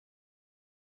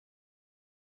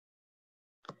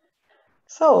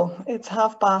So it's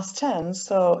 10:30,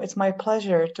 so it's my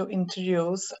pleasure to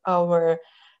introduce our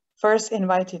first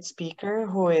invited speaker,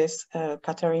 who is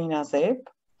Katharina Zipp.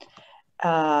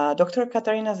 Dr.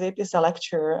 Katharina Zipp is a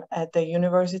lecturer at the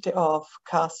University of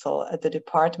Kassel at the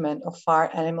Department of Farm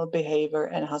Animal Behavior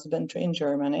and Husbandry in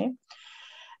Germany.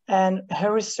 And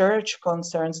her research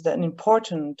concerns the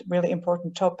really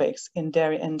important topics in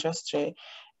dairy industry,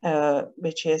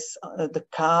 which is the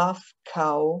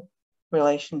calf-cow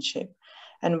relationship.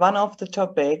 And one of the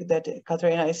topics that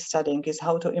Katharina is studying is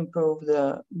how to improve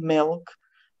the milk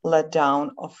let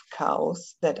down of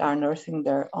cows that are nursing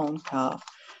their own calf.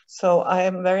 So I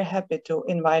am very happy to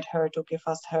invite her to give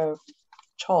us her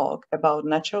talk about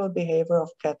natural behavior of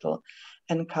cattle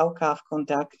and cow-calf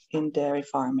contact in dairy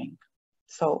farming.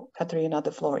 So Katharina,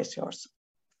 the floor is yours.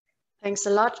 Thanks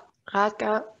a lot,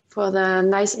 Radka, for the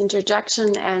nice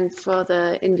introduction and for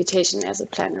the invitation as a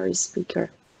plenary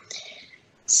speaker.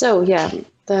 So yeah,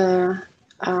 the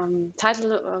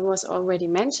title was already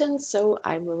mentioned, so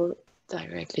I will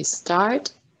directly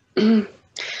start.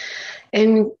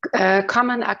 In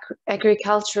common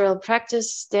agricultural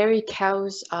practice, dairy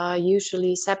cows are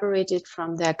usually separated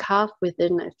from their calf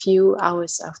within a few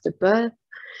hours after birth.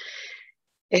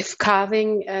 If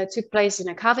calving took place in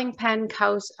a calving pen,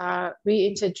 cows are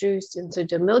reintroduced into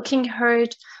the milking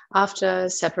herd after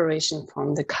separation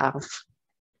from the calf.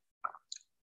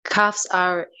 Calves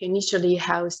are initially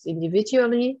housed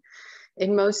individually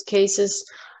in most cases,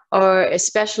 or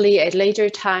especially at later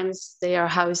times, they are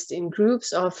housed in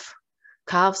groups of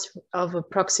calves of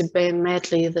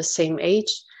approximately the same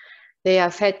age. They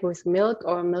are fed with milk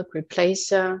or milk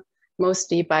replacer,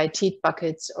 mostly by teat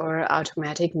buckets or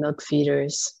automatic milk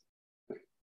feeders.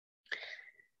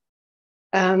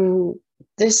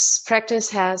 This practice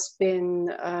has been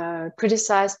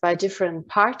criticized by different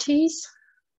parties,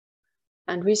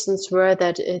 and reasons were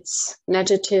that it's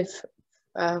negative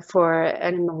for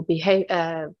animal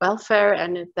welfare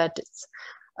and that it's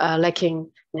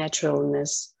lacking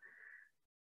naturalness.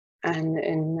 And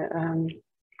in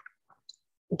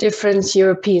different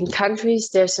European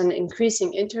countries, there's an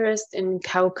increasing interest in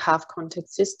cow-calf contact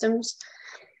systems.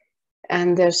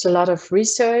 And there's a lot of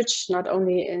research, not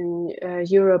only in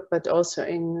Europe, but also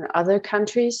in other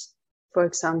countries, for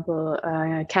example,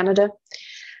 Canada.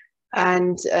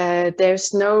 And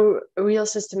there's no real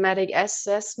systematic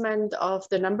assessment of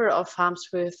the number of farms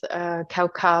with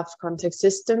cow-calf contact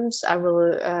systems. I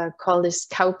will call this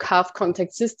cow-calf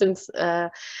contact systems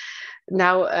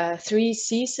now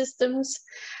 3C systems.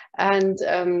 And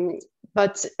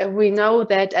but we know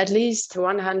that at least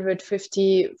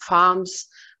 150 farms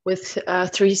with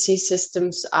 3C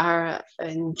systems are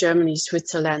in Germany,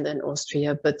 Switzerland, and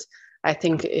Austria. But I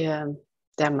think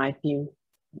there might be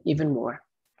even more.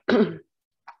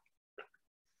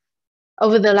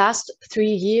 Over the last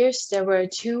 3 years, there were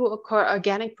 2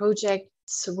 organic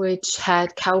projects which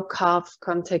had cow-calf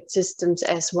contact systems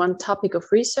as one topic of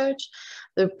research.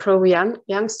 The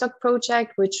Pro-Youngstock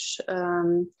project, which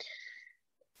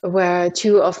where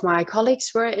 2 of my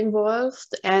colleagues were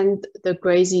involved, and the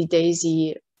Crazy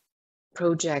Daisy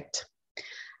project.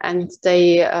 And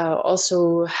they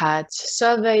also had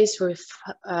surveys with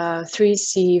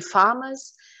 3C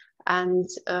farmers. And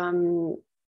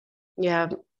yeah,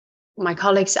 my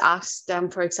colleagues asked them,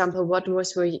 for example, what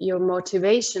was your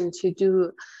motivation to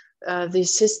do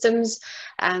these systems?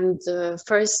 And the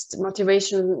first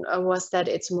motivation was that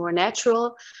it's more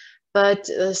natural. But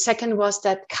the second was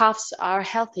that calves are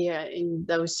healthier in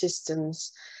those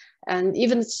systems. And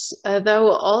even though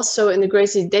also in the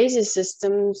Crazy Daisy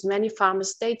systems, many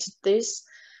farmers stated this,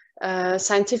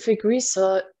 scientific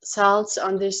results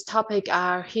on this topic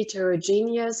are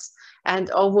heterogeneous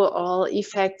and overall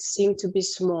effects seem to be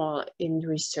small in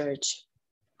research.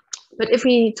 But if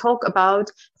we talk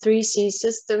about 3C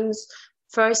systems,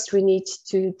 first we need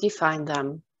to define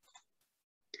them.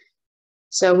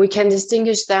 So we can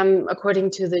distinguish them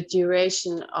according to the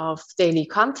duration of daily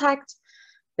contact.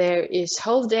 There is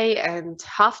whole day and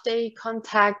half day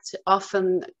contact.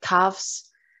 Often calves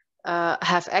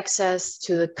have access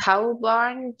to the cow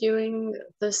barn during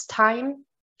this time.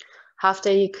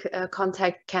 Half-day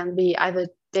contact can be either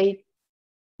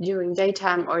during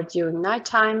daytime or during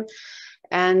nighttime.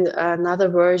 And another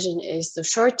version is the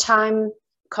short time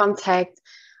contact,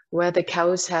 where the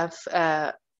cows have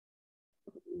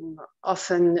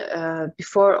often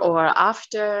before or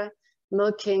after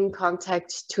milking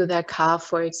contact to their calf,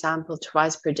 for example,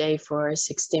 twice per day for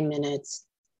 60 minutes.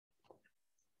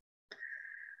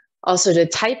 Also, the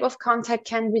type of contact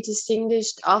can be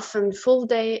distinguished. Often full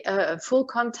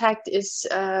contact is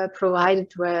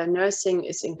provided where nursing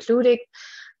is included,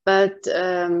 but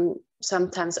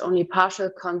sometimes only partial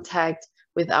contact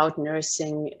without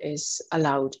nursing is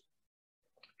allowed.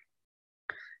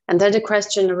 And then the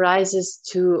question arises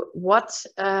to what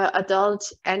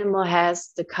adult animal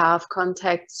has the calf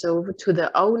contact, so to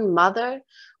the own mother,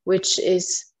 which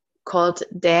is called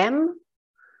dam,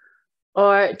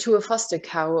 or to a foster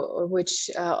cow, which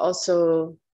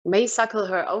also may suckle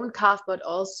her own calf, but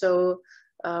also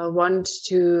 1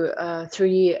 to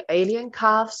 3 alien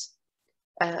calves.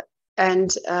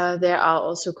 And there are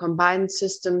also combined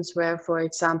systems where, for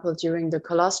example, during the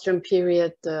colostrum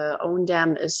period, the own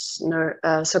dam is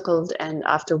suckled, and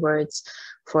afterwards,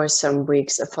 for some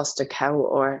weeks, a foster cow,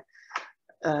 or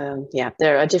yeah,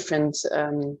 there are different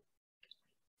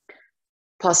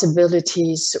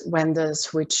possibilities when the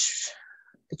switch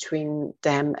between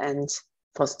dam and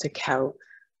foster cow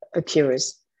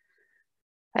occurs.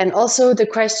 And also the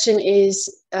question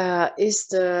is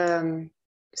the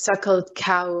suckled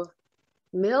cow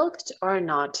milked or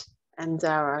not? And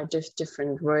there are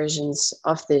different versions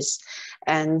of this.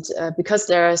 And because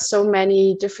there are so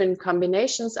many different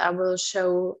combinations, I will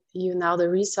show you now the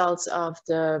results of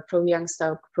the Pro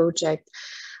Youngstock project,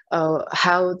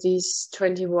 how these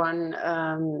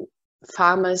 21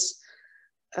 farmers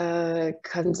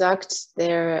conduct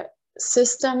their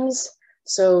systems.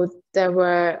 So there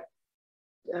were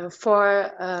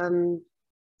 4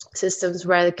 systems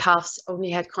where the calves only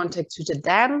had contact to the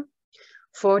dam,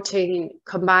 14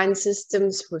 combined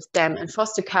systems with dam and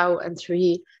foster cow, and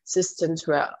 3 systems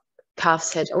where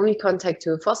calves had only contact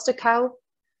to a foster cow.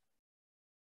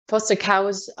 Foster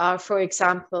cows are, for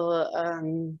example,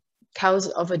 cows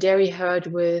of a dairy herd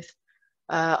with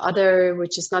udder,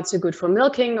 which is not so good for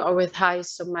milking, or with high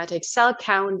somatic cell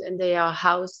count, and they are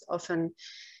housed often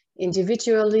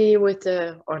individually with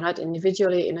or not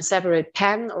individually, in a separate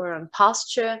pen or on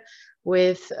pasture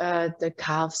with the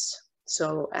calves.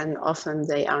 So, and often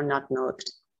they are not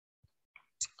milked.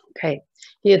 Okay,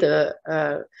 here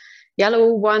the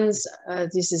yellow ones,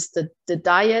 this is the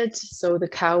diet, so the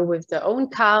cow with their own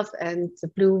calf, and the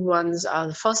blue ones are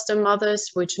the foster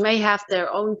mothers, which may have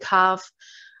their own calf,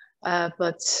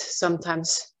 but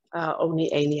sometimes only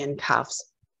alien calves.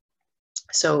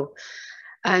 So,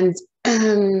 and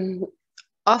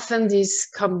often these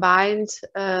combined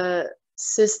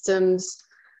systems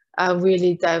are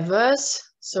really diverse.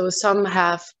 So some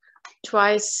have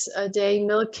twice a day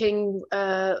milking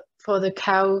for the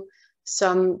cow,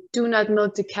 some do not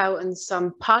milk the cow, and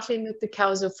some partly milk the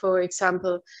cow. So for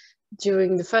example,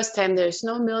 during the first time there's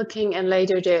no milking, and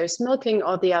later there's milking,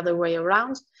 or the other way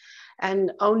around.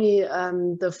 And only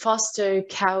the foster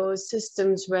cow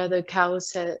systems where the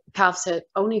calves had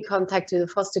only contact to the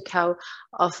foster cow,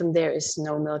 often there is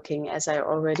no milking. As I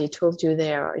already told you,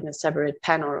 they are in a separate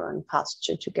pen or on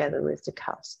pasture together with the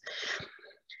cows.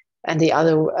 And the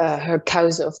other herd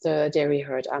cows of the dairy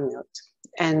herd are milked.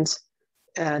 And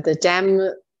the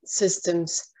dam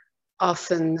systems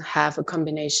often have a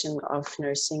combination of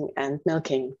nursing and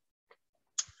milking.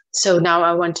 So now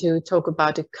I want to talk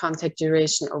about the contact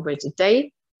duration over the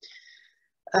day.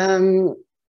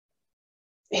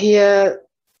 Here,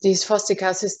 these foster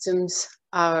cow systems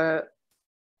are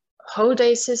whole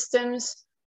day systems,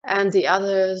 and the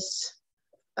others,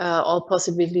 all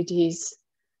possibilities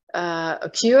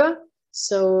occur.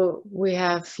 So we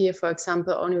have here, for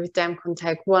example, only with dam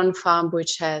contact, 1 farm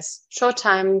which has short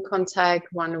time contact,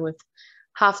 1 with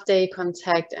half day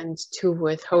contact, and 2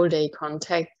 with whole day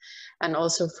contact. And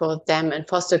also for dam and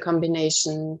foster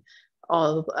combination,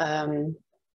 all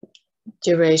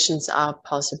durations are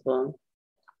possible.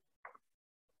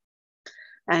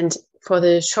 And for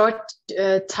the short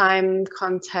time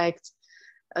contact,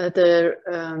 the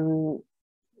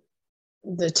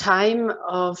time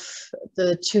of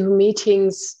the 2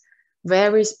 meetings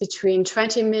varies between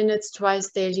 20 minutes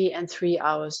twice daily and 3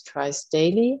 hours twice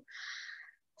daily.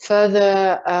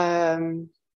 Further,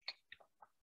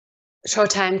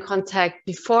 short time contact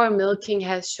before milking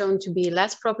has shown to be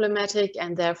less problematic,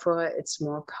 and therefore it's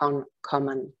more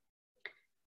common.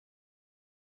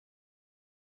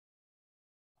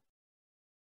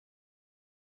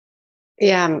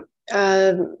 Yeah,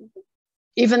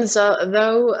 even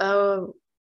though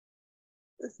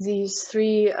these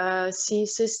 3 C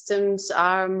systems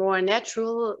are more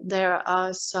natural, there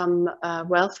are some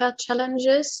welfare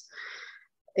challenges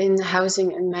in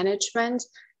housing and management,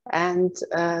 and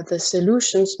the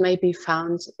solutions may be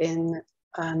found in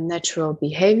natural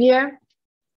behavior.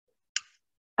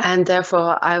 And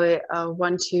therefore, I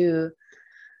want to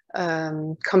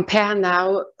compare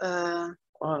now,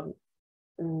 or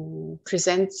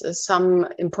present some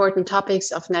important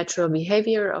topics of natural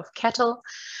behavior of cattle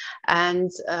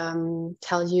and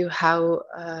tell you how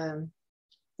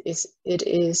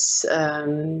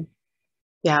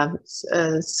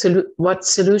what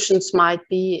solutions might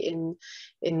be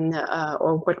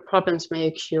or what problems may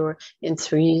occur in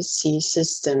 3C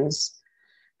systems.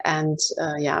 And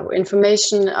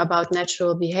information about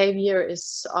natural behavior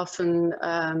is often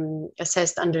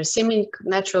assessed under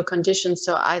semi-natural conditions,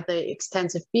 so either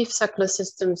extensive beef suckler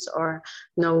systems or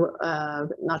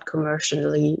not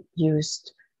commercially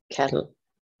used cattle.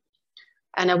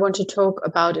 And I want to talk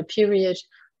about a period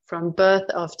from birth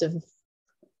of the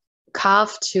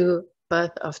calf to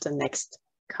birth of the next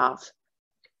calf.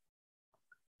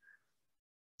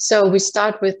 So we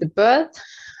start with the birth.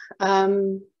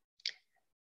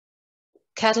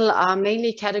 Cattle are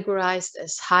mainly categorized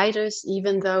as hiders,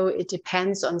 even though it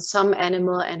depends on some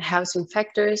animal and housing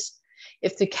factors.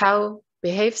 If the cow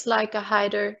behaves like a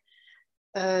hider,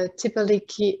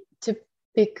 typically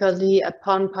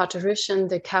upon parturition,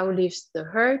 the cow leaves the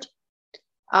herd.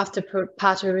 After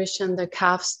parturition, the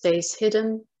calf stays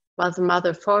hidden while the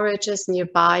mother forages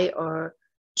nearby or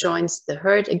joins the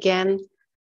herd again.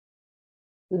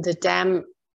 The dam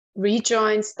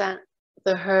rejoins the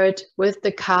herd with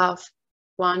the calf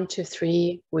 1 to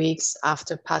 3 weeks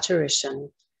after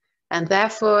parturition. And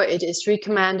therefore, it is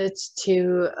recommended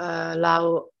to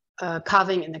allow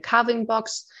calving in the calving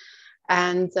box,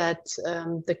 and that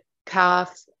the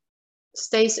calf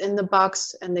stays in the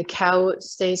box and the cow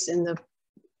stays in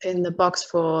the box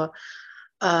for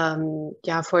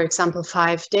example,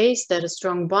 5 days, that a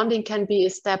strong bonding can be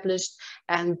established,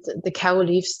 and the cow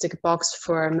leaves the box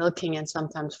for milking and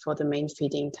sometimes for the main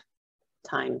feeding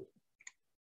time.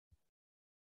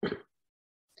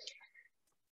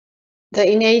 The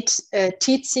innate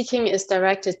teat seeking is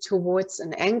directed towards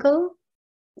an angle.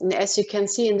 And as you can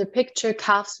see in the picture,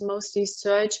 calves mostly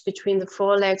search between the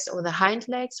forelegs or the hind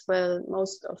legs, where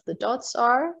most of the dots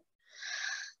are.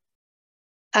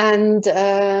 And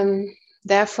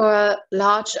therefore,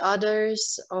 large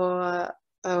udders or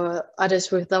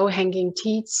udders with low-hanging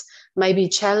teats may be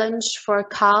challenged for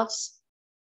calves.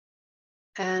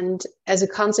 And as a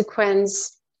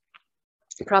consequence,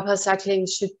 proper suckling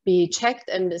should be checked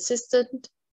and assisted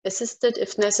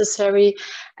if necessary,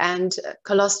 and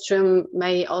colostrum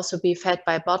may also be fed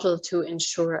by bottle to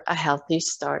ensure a healthy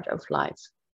start of life.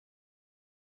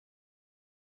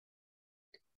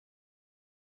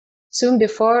 Soon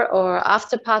before or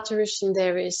after parturition,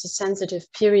 there is a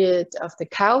sensitive period of the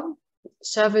cow.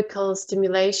 Cervical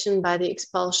stimulation by the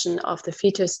expulsion of the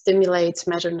fetus stimulates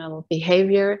maternal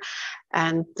behavior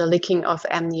and the licking of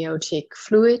amniotic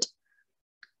fluid.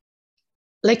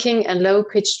 Licking and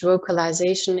low-pitched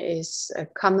vocalization is a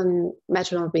common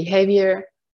maternal behavior,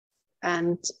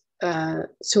 and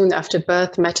soon after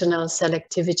birth, maternal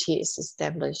selectivity is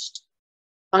established.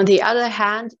 On the other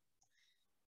hand,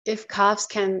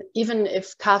 even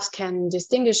if calves can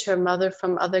distinguish her mother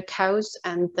from other cows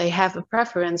and they have a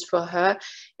preference for her,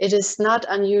 it is not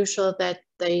unusual that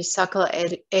they suckle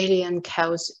alien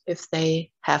cows if they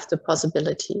have the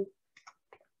possibility.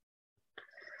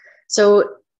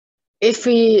 So if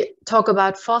we talk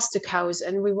about foster cows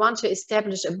and we want to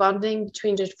establish a bonding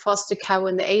between the foster cow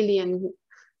and the alien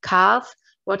calf,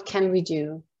 what can we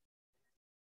do?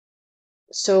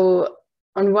 So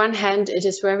on one hand, it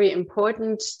is very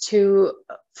important to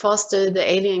foster the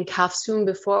alien calf soon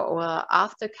before or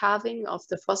after calving of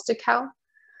the foster cow,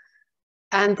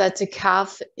 and that the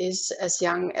calf is as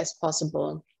young as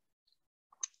possible.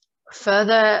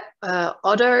 Further,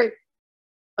 odor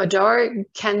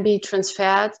can be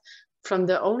transferred from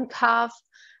the own calf,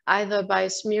 either by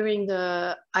smearing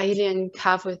the alien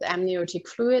calf with amniotic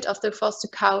fluid of the foster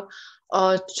cow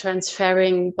or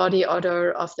transferring body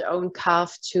odor of the own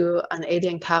calf to an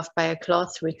alien calf by a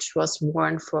cloth which was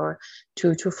worn for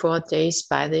 2 to 4 days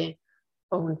by the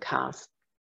own calf.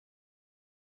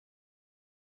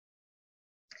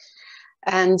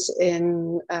 And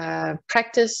in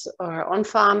practice or on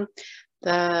farm,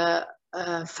 the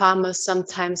farmers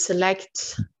sometimes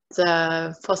select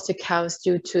the foster cows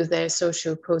due to their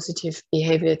social positive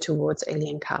behavior towards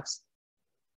alien calves.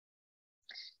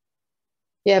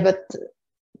 Yeah, but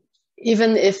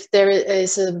even if there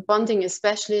is a bonding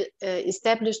especially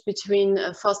established between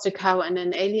a foster cow and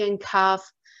an alien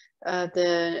calf,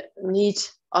 the need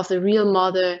of the real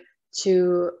mother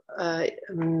to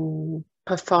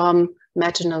perform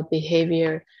maternal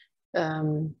behavior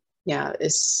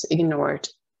is ignored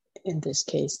in this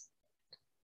case.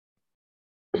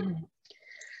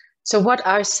 So what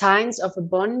are signs of a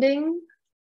bonding?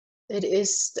 It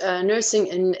is nursing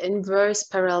in inverse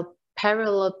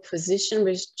parallel position,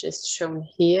 which is shown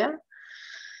here.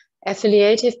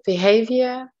 Affiliative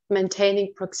behavior,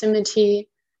 maintaining proximity,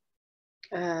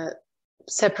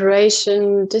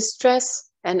 separation, distress,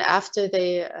 and after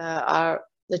they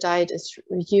the diet is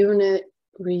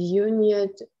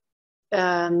reunited,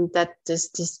 that this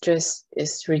distress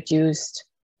is reduced.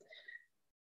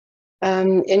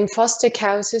 In foster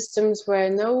cow systems where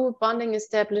no bonding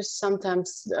established,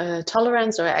 sometimes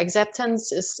tolerance or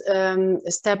acceptance is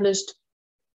established.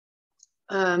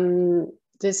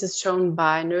 This is shown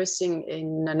by nursing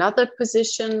in another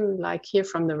position, like here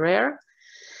from the rear.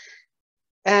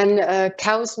 And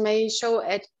cows may show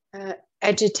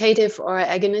agitative or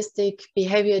agonistic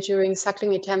behavior during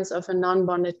suckling attempts of a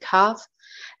non-bonded calf,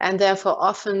 and therefore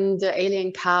often the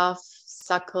alien calf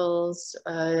suckles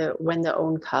when the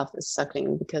own calf is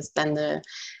suckling, because then the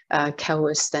cow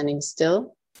is standing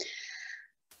still.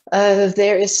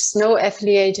 There is no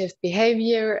affiliative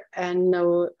behavior and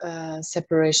no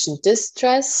separation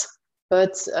distress,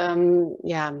 but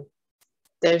yeah,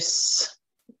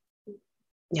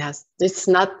 it's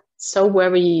not so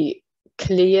very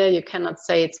clear. You cannot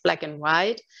say it's black and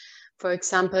white. For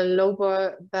example,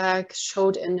 Loberberg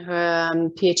showed in her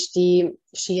PhD,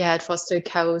 she had foster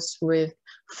cows with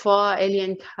 4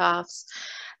 alien calves,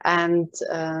 and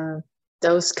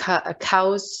those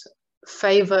cows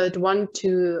favored 1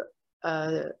 to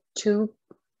 2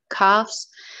 calves,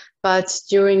 but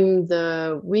during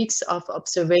the weeks of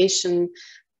observation,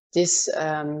 this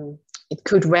it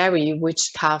could vary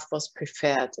which calf was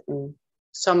preferred. And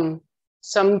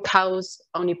some cows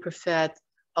only preferred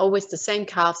always the same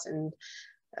calves, and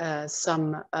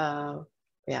some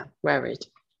varied.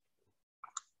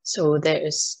 So there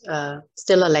is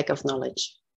still a lack of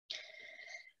knowledge.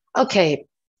 Okay.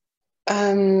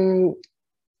 In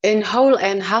whole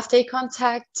and half-day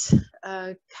contact,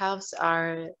 calves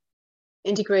are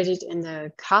integrated in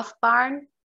the calf barn,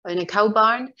 or in a cow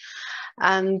barn,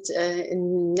 and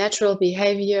in natural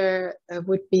behavior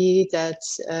would be that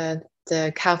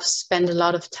the calves spend a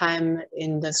lot of time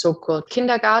in the so-called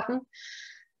kindergarten.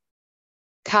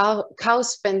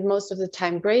 Cows spend most of the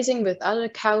time grazing with other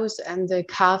cows, and the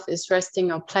calf is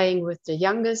resting or playing with the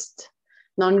youngest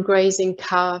non-grazing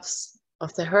calves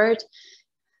of the herd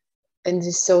in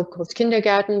the so-called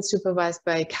kindergarten, supervised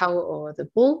by a cow or the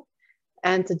bull.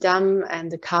 And the dam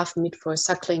and the calf meet for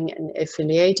suckling and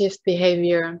affiliative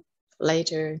behavior.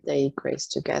 Later, they graze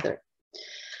together.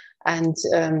 And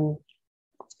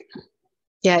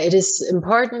it is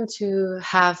important to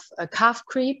have a calf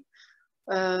creep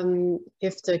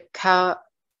if the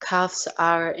calves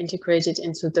are integrated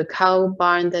into the cow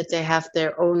barn, that they have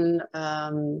their own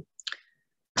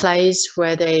place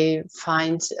where they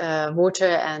find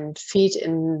water and feed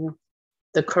in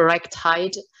the correct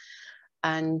height,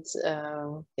 and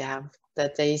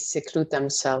that they seclude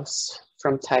themselves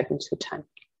from time to time.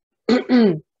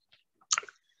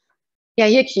 Yeah,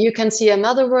 here you can see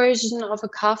another version of a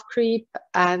calf creep,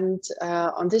 and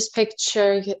on this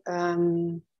picture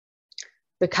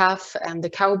the calf and the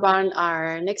cow barn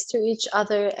are next to each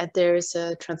other, and there is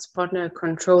a transponder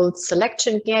controlled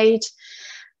selection gate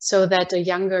so that the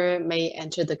younger may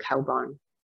enter the cow barn.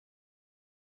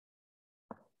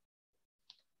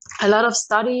 A lot of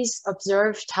studies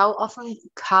observed how often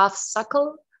calves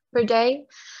suckle per day.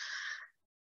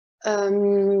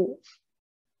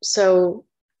 So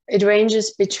it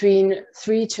ranges between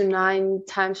 3 to 9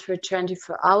 times per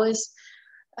 24 hours,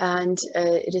 and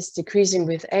it is decreasing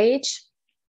with age.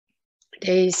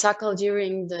 They suckle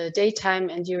during the daytime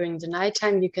and during the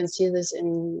nighttime. You can see this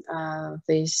in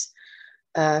this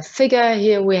figure.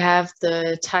 Here we have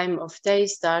the time of day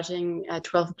starting at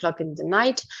 12 o'clock in the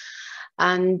night.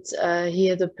 And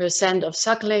here the percent of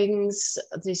sucklings.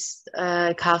 These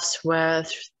calves were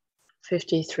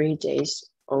 53 days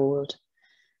old.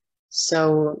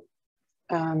 So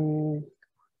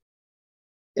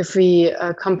if we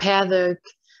compare the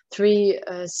 3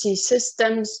 C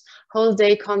systems, whole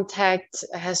day contact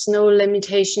has no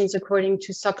limitations according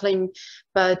to suckling,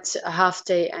 but half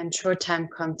day and short time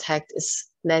contact is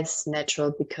less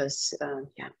natural because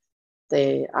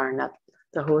they are not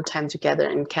the whole time together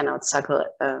and cannot suckle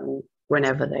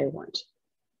whenever they want.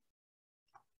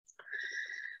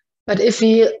 But if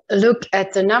we look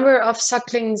at the number of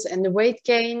sucklings and the weight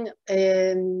gain,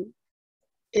 it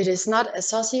is not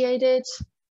associated.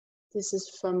 This is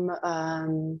from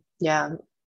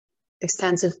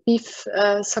extensive beef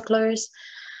sucklers.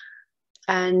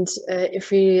 And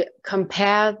if we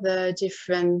compare the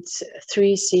different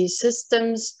 3C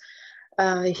systems,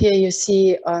 here you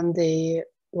see on the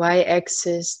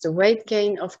y-axis the weight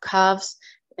gain of calves,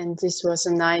 and this was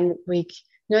a 9-week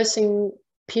nursing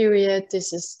period,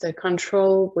 this is the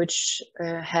control, which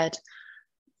had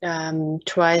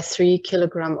twice 3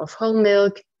 kilograms of whole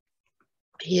milk.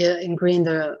 Here in green,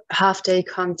 the half-day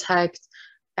contact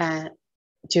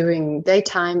during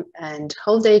daytime and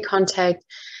whole-day contact.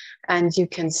 And you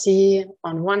can see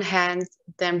on one hand,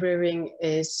 dam rearing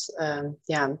is,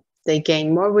 they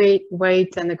gain more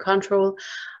weight than the control.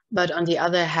 But on the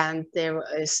other hand, there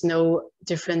is no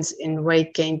difference in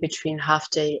weight gain between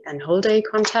half-day and whole-day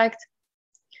contact.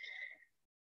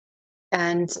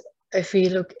 And if we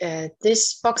look at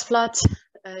this box plot,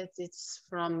 it's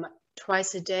from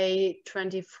twice a day,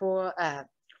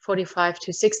 45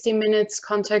 to 60 minutes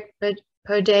contact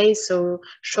per day, so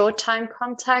short time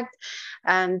contact.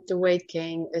 And the weight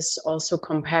gain is also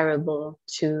comparable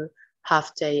to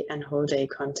half-day and whole-day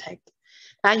contact.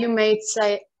 Now you may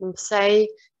say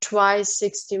twice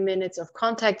 60 minutes of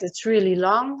contact, it's really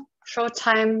long, short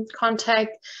time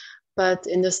contact. But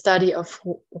in the study of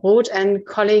Roth and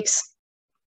colleagues,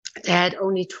 they had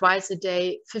only twice a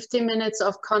day, 50 minutes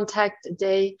of contact a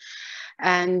day.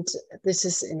 And this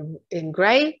is in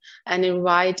gray, and in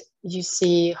white you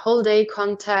see whole day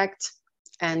contact,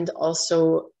 and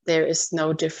also there is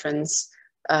no difference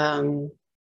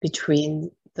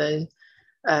between the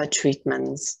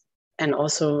treatments, and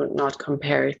also not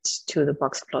compared to the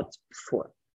box plot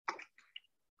before.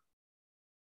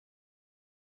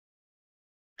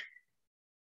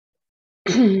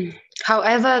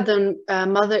 However, the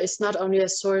mother is not only a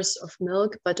source of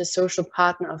milk, but a social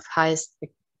partner of highest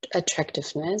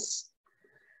attractiveness.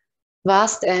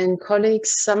 Vast and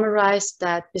colleagues summarized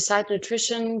that beside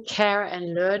nutrition, care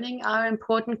and learning are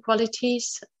important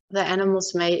qualities the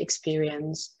animals may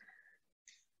experience.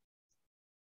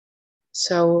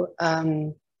 So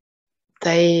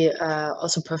they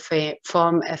also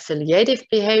perform affiliative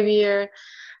behavior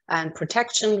and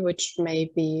protection, which may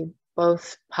be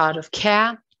both part of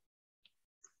care.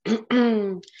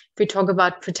 If we talk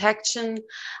about protection,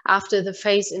 after the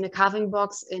phase in the calving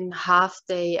box in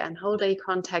half-day and whole-day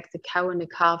contact, the cow and the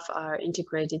calf are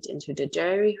integrated into the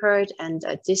dairy herd. And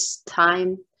at this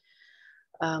time,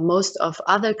 most of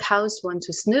other cows want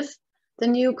to sniff the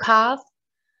new calf,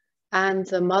 and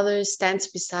the mother stands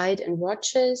beside and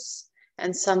watches,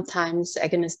 and sometimes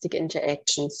agonistic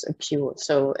interactions occur.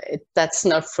 So that's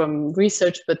not from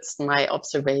research, but it's my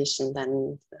observation.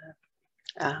 Then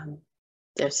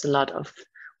there's a lot of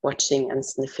watching and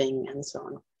sniffing and so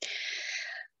on.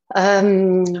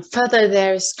 Further,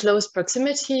 there's close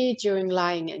proximity during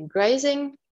lying and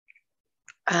grazing.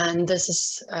 And this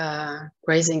is,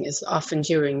 grazing is often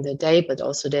during the day, but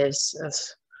also there's a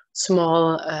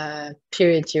small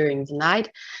period during the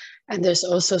night. And there's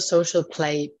also social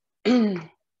play. In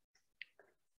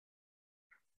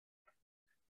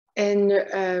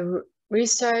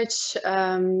research,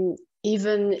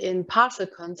 even in partial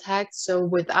contact, so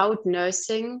without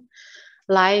nursing,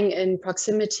 lying in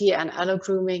proximity and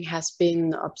allogrooming has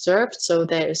been observed. So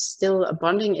there is still a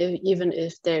bonding even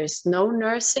if there is no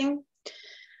nursing.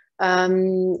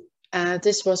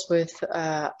 This was with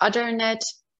udder net,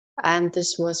 and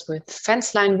this was with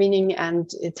fence line weaning, and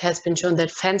it has been shown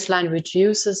that fence line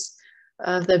reduces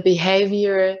the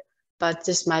behavior, but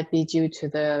this might be due to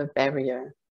the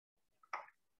barrier.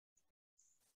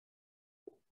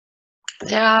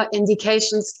 There are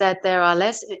indications that there are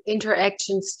less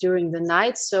interactions during the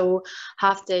night, so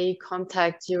half-day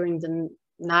contact during the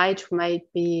night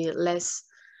might be less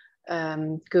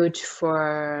good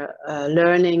for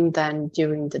learning than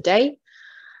during the day.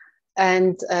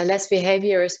 And less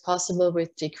behavior is possible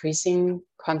with decreasing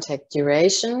contact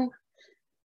duration.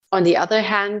 On the other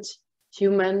hand,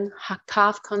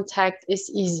 human-calf contact is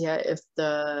easier if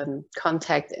the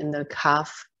contact in the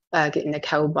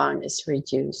cow barn is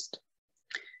reduced.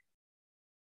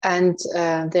 And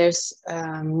there's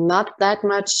not that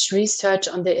much research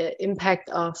on the impact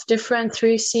of different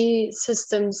 3C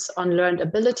systems on learned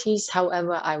abilities.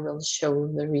 However, I will show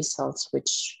the results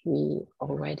which we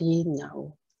already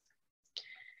know.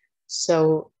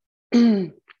 So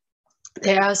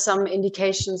there are some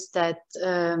indications that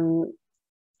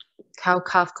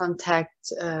cow-calf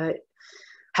contact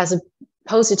has a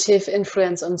positive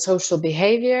influence on social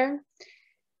behavior.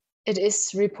 It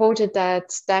is reported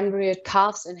that dam-reared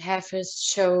calves and heifers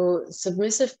show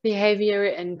submissive behavior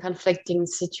in conflicting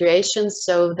situations,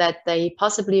 so that they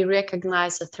possibly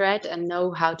recognize a threat and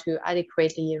know how to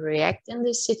adequately react in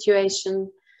this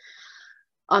situation.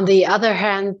 On the other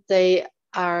hand, they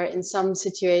are in some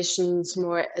situations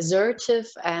more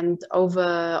assertive and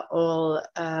overall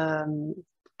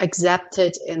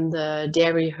accepted in the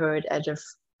dairy herd at an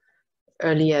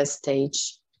earlier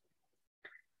stage.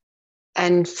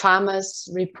 And farmers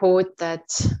report that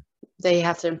they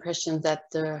have the impression that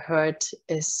the herd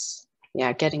is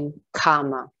getting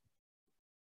calmer.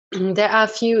 There are a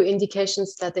few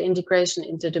indications that the integration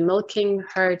into the milking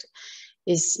herd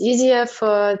is easier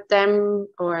for them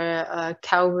or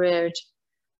cow-reared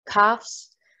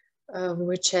calves,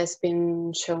 which has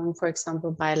been shown, for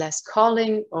example, by less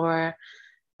calling, or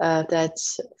that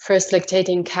first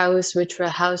lactating cows, which were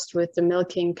housed with the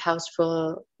milking cows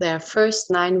for their first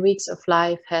 9 weeks of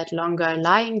life, had longer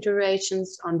lying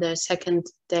durations on their second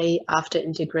day after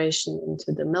integration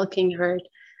into the milking herd.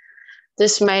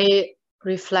 This may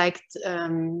reflect,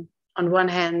 on one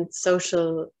hand,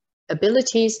 social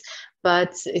abilities,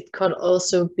 but it could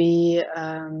also be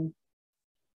a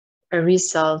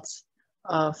result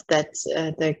of that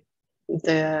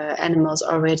the animals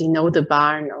already know the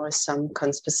barn or some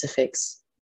conspecifics.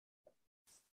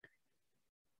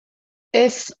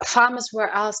 If farmers were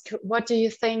asked, what do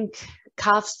you think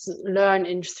calves learn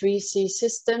in 3C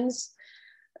systems?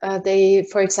 They,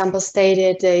 for example,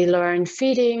 stated they learn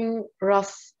feeding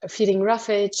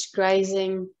roughage,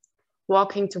 grazing,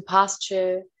 walking to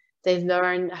pasture. They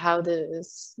learn how the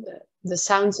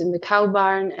sounds in the cow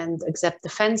barn and accept the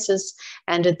fences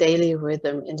and the daily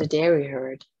rhythm in the dairy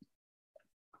herd.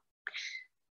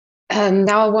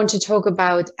 Now I want to talk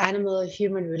about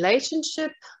animal-human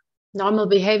relationship. Normal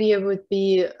behavior would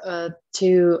be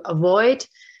to avoid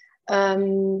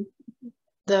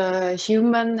the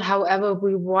human. However,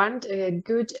 we want a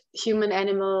good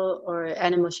human-animal or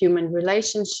animal-human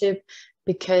relationship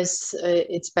because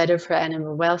it's better for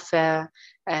animal welfare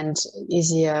and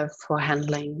easier for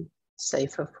handling,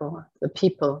 safer for the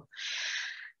people.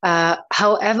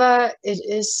 However, it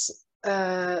is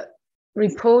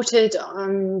reported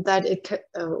on that it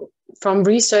from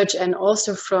research and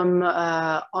also from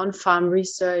on-farm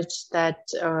research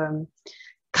that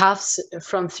calves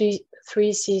from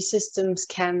 3C systems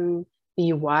can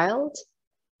be wild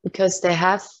because they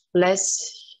have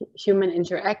less human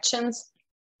interactions.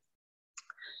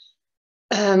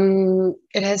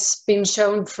 It has been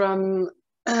shown from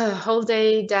whole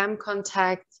day dam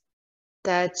contact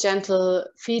that gentle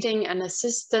feeding and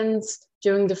assistance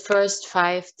during the first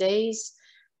 5 days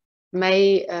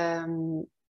may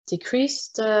decrease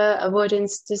the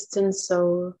avoidance distance.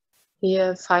 So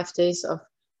here 5 days of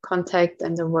contact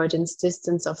and avoidance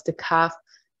distance of the calf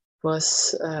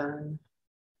was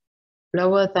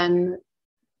lower than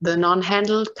the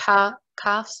non-handled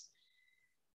calves.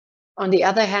 On the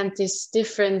other hand, this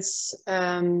difference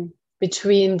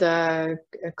between the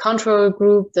control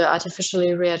group, the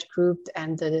artificially reared group,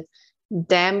 and the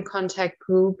dam contact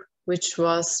group, which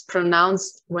was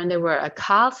pronounced when they were a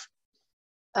calf,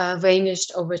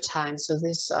 vanished over time. So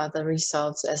these are the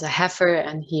results as a heifer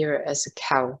and here as a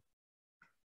cow.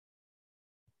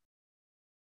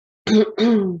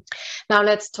 Now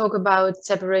let's talk about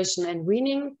separation and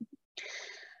weaning.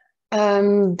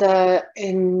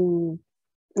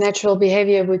 Natural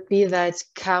behavior would be that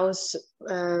cows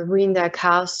wean their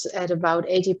calves at about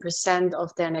 80%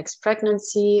 of their next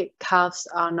pregnancy. Calves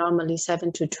are normally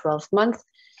 7 to 12 months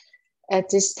at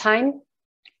this time.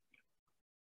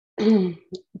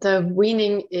 The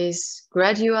weaning is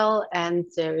gradual and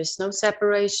there is no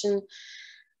separation.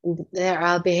 There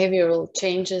are behavioral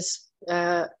changes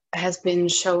has been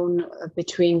shown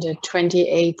between the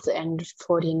 28th and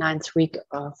 49th week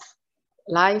of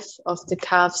life of the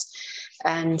calves,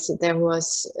 and there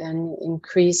was an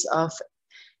increase of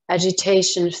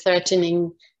agitation,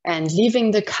 threatening, and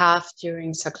leaving the calf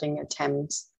during suckling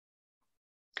attempts.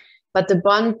 But the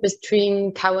bond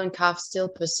between cow and calf still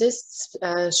persists,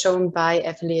 shown by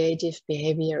affiliative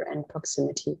behavior and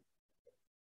proximity.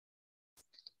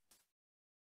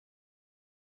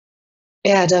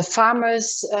 Yeah, the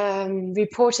farmers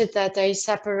reported that they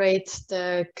separate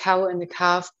the cow and the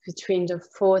calf between the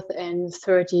 4th and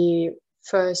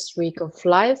 31st week of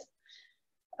life.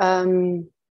 I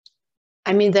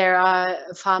mean, there are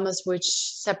farmers which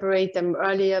separate them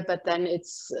earlier, but then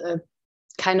it's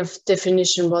kind of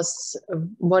definition was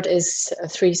what is a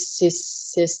 3C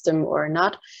system or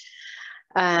not.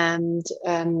 And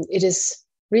it is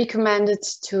recommended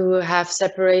to have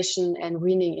separation and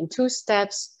weaning in 2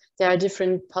 steps. There are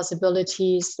different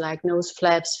possibilities like nose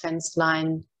flaps, fence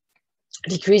line,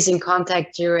 decreasing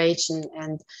contact duration,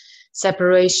 and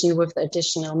separation with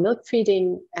additional milk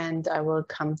feeding. And I will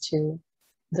come to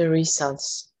the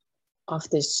results of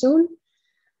this soon.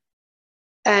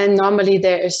 And normally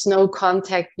there is no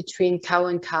contact between cow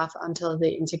and calf until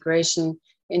the integration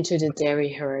into the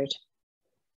dairy herd.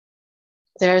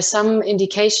 There are some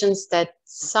indications that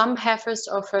some heifers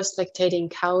or first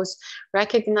lactating cows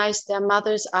recognize their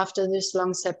mothers after this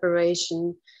long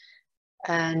separation.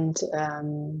 And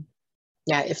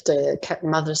yeah, if the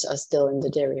mothers are still in the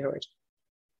dairy herd.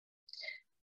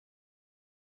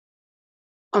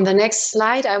 On the next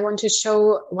slide, I want to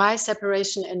show why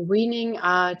separation and weaning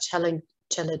are challenging.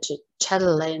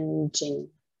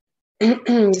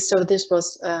 So this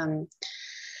was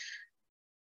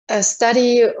a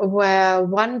study where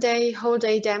 1 day whole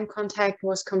day dam contact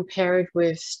was compared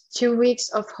with 2 weeks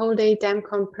of whole day dam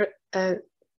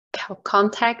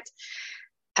contact,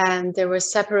 and they were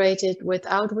separated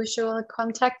without visual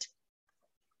contact.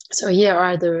 So here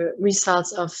are the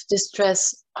results of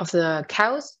distress of the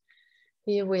cows.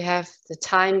 Here we have the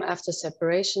time after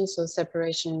separation. So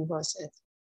separation was at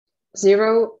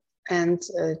 0 and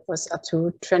it was up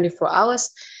to 24 hours,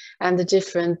 and the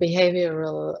different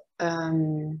behavioral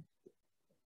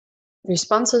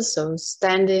responses, so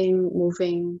standing,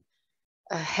 moving,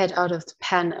 head out of the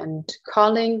pen, and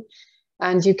calling.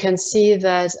 And you can see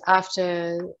that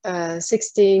after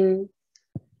 16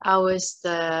 hours,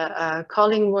 the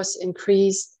calling was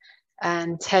increased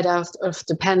and head out of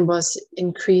the pen was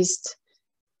increased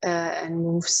and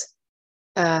moves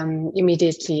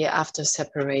immediately after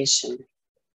separation.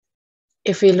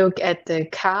 If we look at the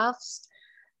calves,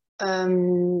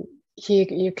 here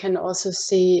you can also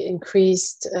see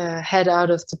increased head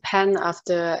out of the pen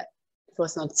after, it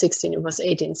was not 16, it was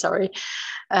 18, sorry,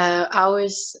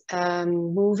 hours,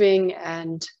 moving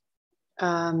and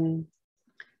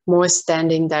more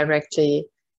standing directly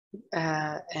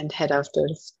and head out of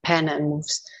the pen and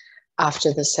moves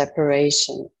after the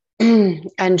separation.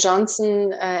 And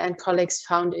Johnson and colleagues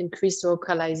found increased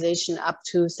vocalization up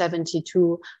to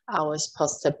 72 hours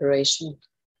post-separation.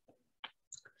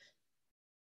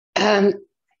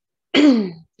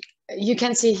 You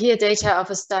can see here data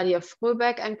of a study of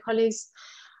Fröberg and colleagues.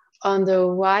 On the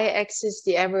y-axis,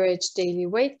 the average daily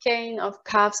weight gain of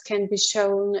calves can be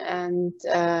shown, and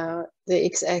the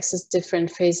x-axis,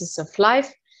 different phases of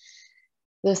life.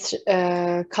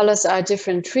 The colors are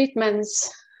different treatments.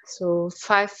 So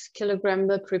 5 kilogram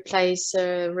milk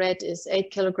replacer, red is 8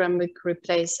 kilogram milk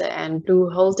replacer, and blue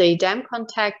whole day dam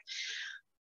contact.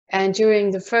 And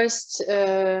during the first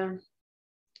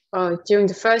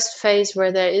phase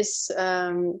where there is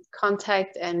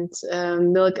contact and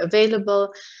milk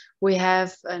available, we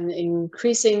have an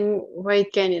increasing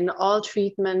weight gain in all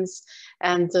treatments,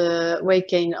 and the weight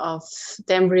gain of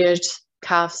dam-reared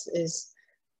calves is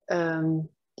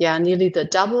nearly the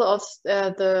double of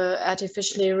the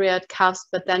artificially reared calves.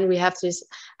 But then we have this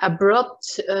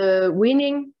abrupt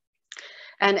weaning,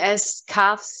 and as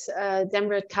calves,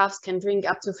 dam-reared calves can drink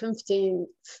up to 15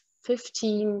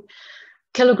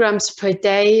 kilograms per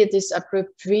day, this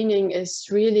abrupt weaning is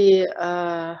really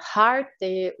hard.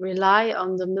 They rely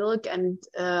on the milk and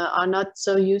are not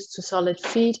so used to solid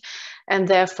feed, and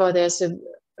therefore there's a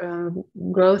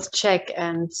growth check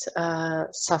and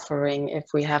suffering if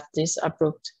we have this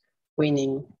abrupt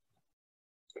weaning.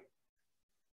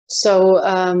 So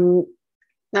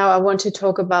now I want to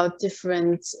talk about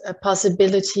different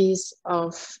possibilities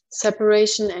of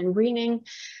separation and weaning.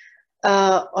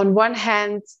 On one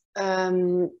hand,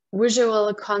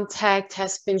 visual contact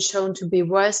has been shown to be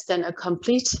worse than a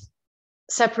complete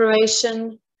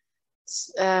separation.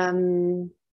 There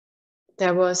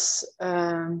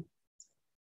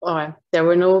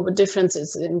were no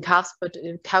differences in calves, but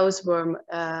cows were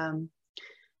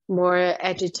more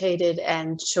agitated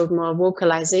and showed more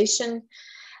vocalization.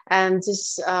 And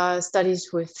this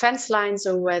studies with fence lines,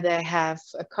 or where they have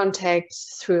a contact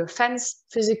through a fence,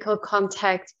 physical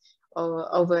contact, or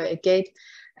over a gate.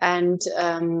 And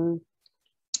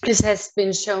this has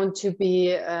been shown to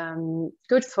be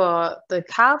good for the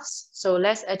calves, so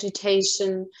less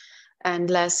agitation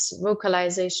and less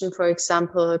vocalization, for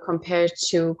example, compared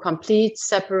to complete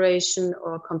separation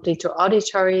or complete to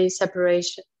auditory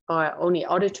separation, or only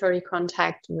auditory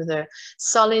contact with a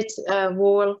solid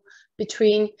wall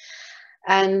between.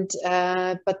 And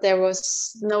but there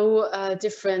was no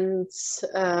difference,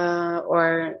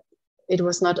 or it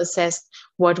was not assessed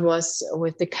what was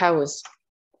with the cows.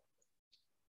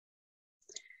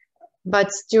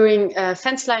 But during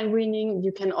fence line weaning,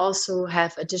 you can also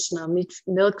have additional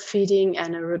milk feeding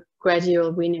and a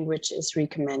gradual weaning, which is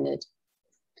recommended.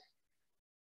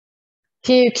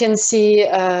 Here you can see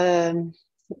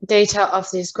data of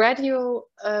this gradual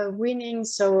weaning.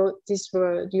 So these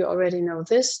were, you already know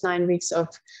this, 9 weeks of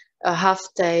a half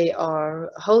day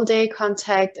or whole day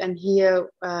contact. And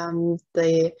here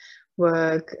they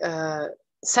were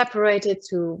separated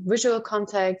to visual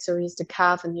contact. So here's the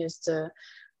calf and here's the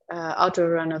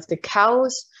outdoor run of the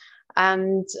cows,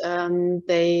 and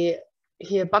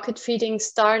here bucket feeding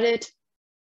started,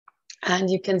 and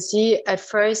you can see at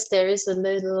first there is a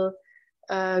little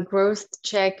growth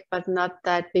check, but not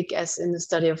that big as in the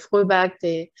study of Fröberg.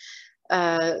 They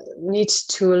need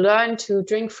to learn to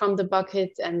drink from the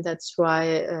bucket, and that's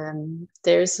why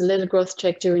there is a little growth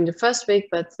check during the first week,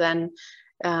 but then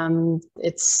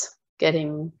it's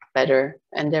getting better,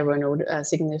 and there were no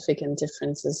significant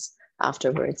differences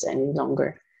afterwards any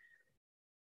longer.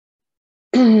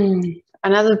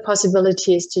 Another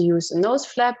possibility is to use a nose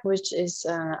flap, which is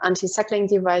an anti-suckling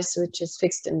device, which is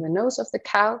fixed in the nose of the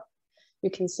cow.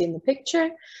 You can see in the picture.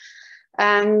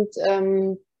 And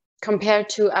compared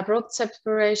to abrupt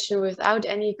separation without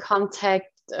any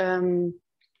contact,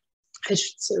 it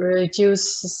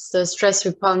reduces the stress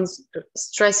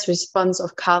response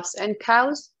of calves and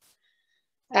cows.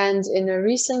 And in a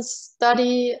recent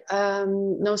study,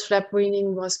 nose flap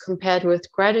weaning was compared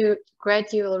with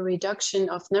gradual reduction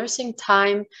of nursing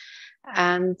time.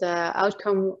 And the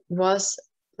outcome was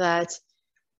that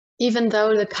even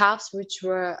though the calves which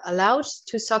were allowed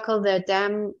to suckle their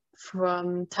dam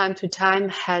from time to time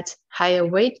had higher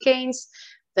weight gains,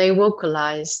 they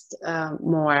vocalized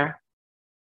more.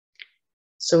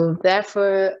 So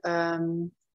therefore,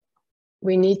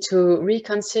 we need to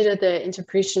reconsider the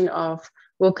interpretation of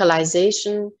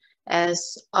vocalization,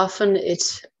 as often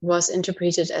it was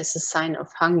interpreted as a sign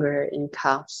of hunger in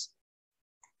calves.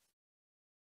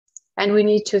 And we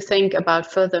need to think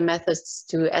about further methods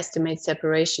to estimate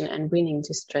separation and weaning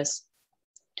distress.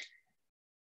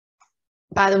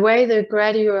 By the way, the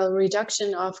gradual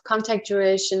reduction of contact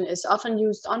duration is often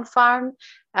used on farm,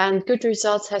 and good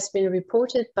results has been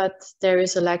reported, but there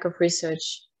is a lack of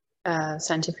research,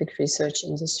 scientific research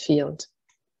in this field.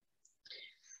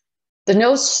 The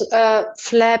nose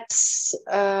flaps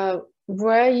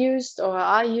were used or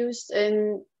are used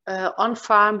in on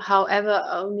farm. However,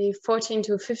 only 14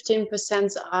 to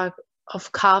 15%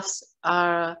 of calves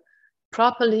are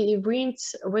properly weaned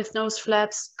with nose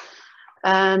flaps,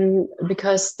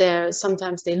 because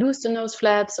sometimes they lose the nose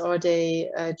flaps, or they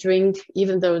drink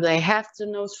even though they have the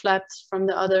nose flaps from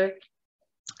the other,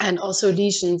 and also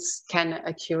lesions can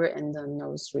occur in the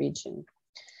nose region.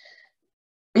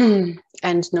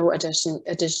 And no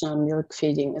additional milk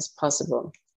feeding is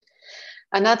possible.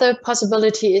 Another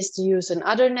possibility is to use an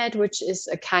udder net, which is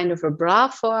a kind of a bra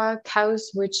for cows,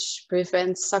 which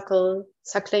prevents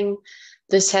suckling.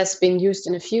 This has been used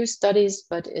in a few studies,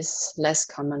 but is less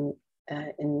common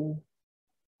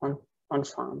on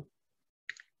farm.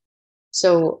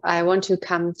 So I want to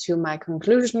come to my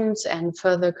conclusions and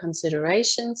further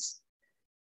considerations.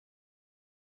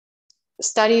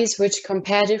 Studies which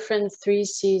compare different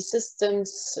 3C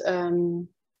systems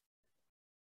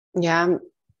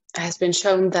has been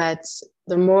shown that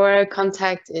the more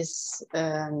contact is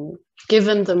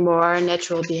given, the more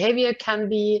natural behavior can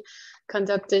be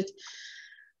conducted.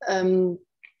 The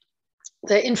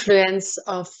influence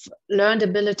of learned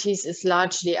abilities is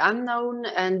largely unknown,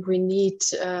 and we need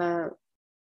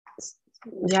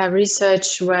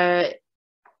research where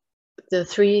the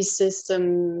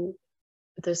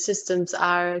systems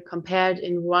are compared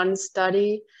in one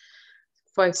study.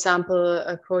 For example,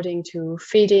 according to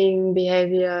feeding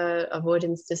behavior,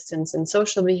 avoidance distance, and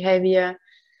social behavior.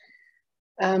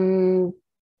 We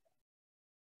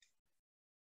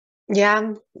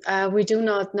do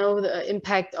not know the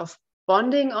impact of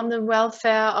bonding on the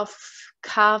welfare of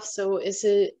calves. So is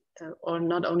it, or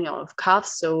not only of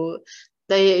calves, so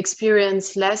they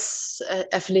experience less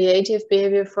affiliative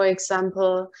behavior, for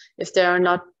example, if they are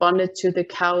not bonded to the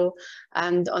cow.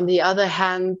 And on the other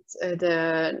hand,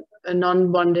 a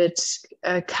non-bonded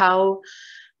cow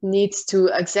needs to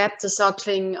accept the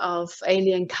suckling of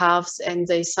alien calves, and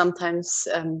they sometimes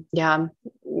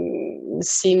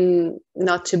seem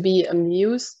not to be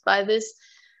amused by this,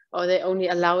 or they only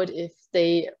allow it if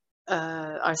they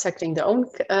are suckling their own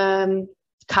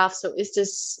calf. So is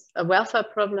this a welfare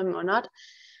problem or not?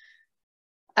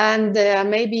 And there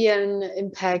may be an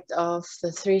impact of the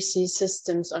 3C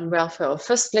systems on welfare of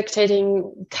first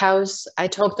lactating cows. I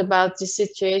talked about the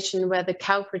situation where the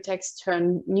cow protects her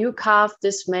new calf.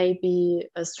 This may be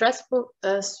a stressful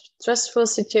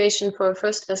situation for a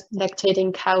first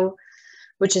lactating cow,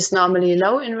 which is normally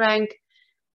low in rank.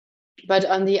 But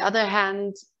on the other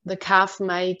hand, the calf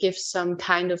may give some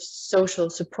kind of social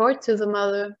support to the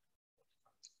mother.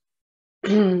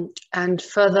 And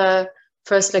further,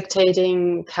 first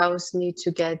lactating cows need to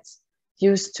get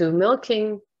used to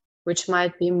milking, which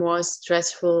might be more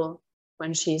stressful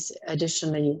when she's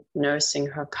additionally nursing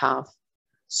her calf.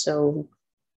 So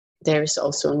there is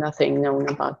also nothing known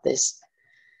about this.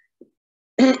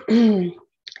 Talking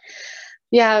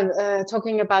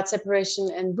about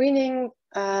separation and weaning,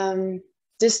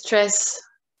 distress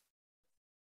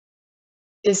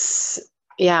is,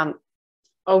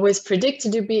 always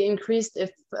predicted to be increased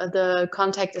if the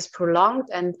contact is prolonged,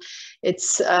 and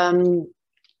it's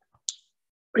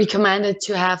recommended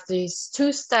to have these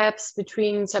 2 steps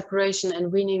between separation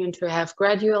and weaning and to have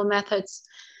gradual methods.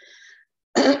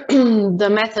 The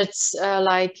methods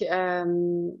like,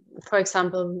 for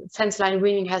example, fence line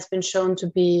weaning has been shown to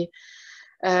be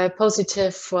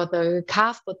positive for the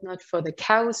calf, but not for the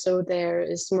cow. So there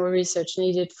is more research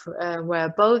needed for,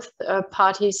 where both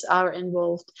parties are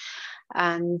involved.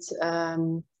 And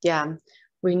yeah,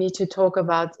 we need to talk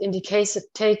about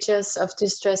indicators of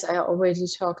distress. I already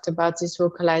talked about this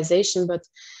vocalization, but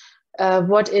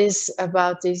what is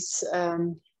about this?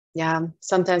 Yeah,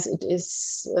 sometimes it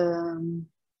is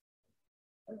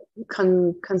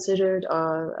considered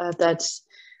or that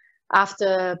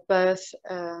after birth,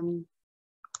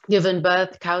 given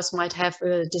birth, cows might have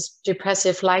a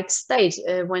depressive-like state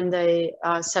when they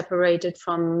are separated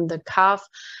from the calf,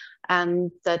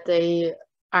 and that they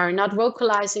are not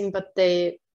vocalizing, but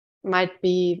they might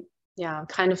be, yeah,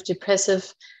 kind of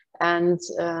depressive. And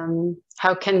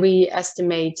how can we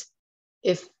estimate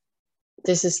if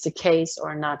this is the case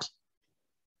or not?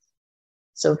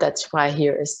 So that's why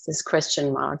here is this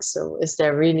question mark. So is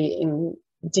there really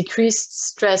decreased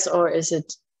stress, or is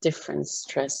it different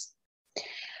stress?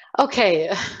 Okay,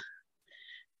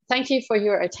 thank you for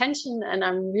your attention, and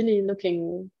I'm really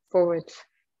looking forward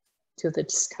to the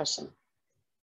discussion.